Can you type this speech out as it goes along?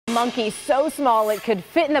monkey so small it could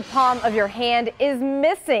fit in the palm of your hand is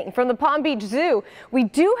missing from the Palm Beach Zoo. We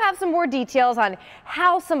do have some more details on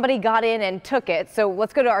how somebody got in and took it. So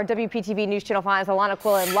let's go to our WPTV News Channel 5's Alana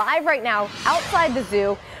Quillen live right now outside the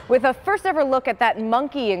zoo with a first ever look at that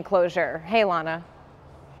monkey enclosure. Hey, Lana.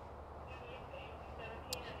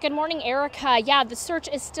 Good morning, Erica. Yeah, the search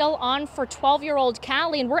is still on for 12-year-old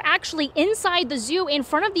Callie, and we're actually inside the zoo in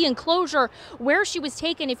front of the enclosure where she was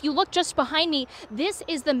taken. If you look just behind me, this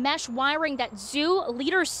is the mesh wiring that zoo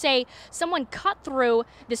leaders say someone cut through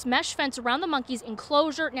this mesh fence around the monkey's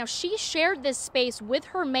enclosure. Now, she shared this space with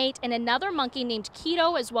her mate and another monkey named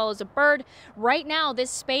Keto, as well as a bird. Right now, this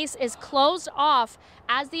space is closed off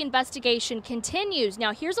as the investigation continues.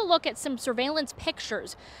 Now, here's a look at some surveillance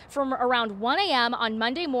pictures from around 1 a.m. on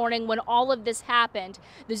Monday morning when all of this happened.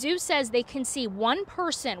 The zoo says they can see one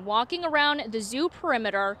person walking around the zoo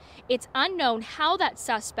perimeter. It's unknown how that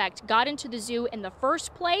suspect got into the zoo in the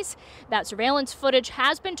first place. That surveillance footage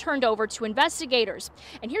has been turned over to investigators.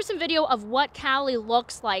 And here's some video of what Callie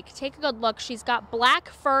looks like. Take a good look. She's got black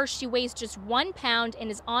fur. She weighs just 1 pound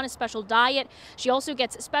and is on a special diet. She also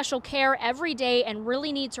gets special care every day and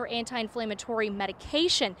really needs her anti-inflammatory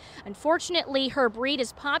medication. Unfortunately, her breed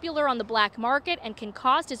is popular on the black market and can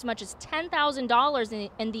cost as much as $10,000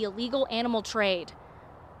 in the illegal animal trade.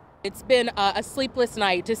 It's been a sleepless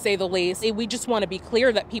night, to say the least. We just want to be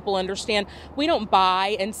clear that people understand we don't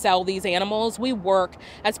buy and sell these animals. We work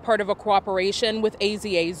as part of a cooperation with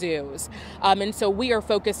AZA Zoos. And so we are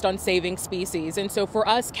focused on saving species. And so for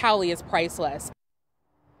us, Callie is priceless.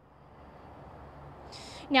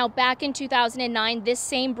 Now, back in 2009, this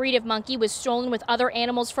same breed of monkey was stolen with other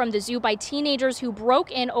animals from the zoo by teenagers who broke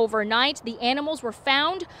in overnight. The animals were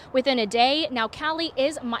found within a day. Now, Callie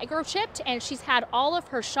is microchipped and she's had all of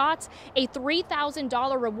her shots. A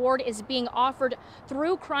 $3,000 reward is being offered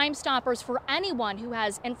through Crime Stoppers for anyone who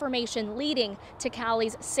has information leading to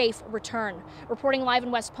Callie's safe return. Reporting live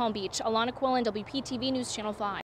in West Palm Beach, Alana Quillen, WPTV News Channel 5.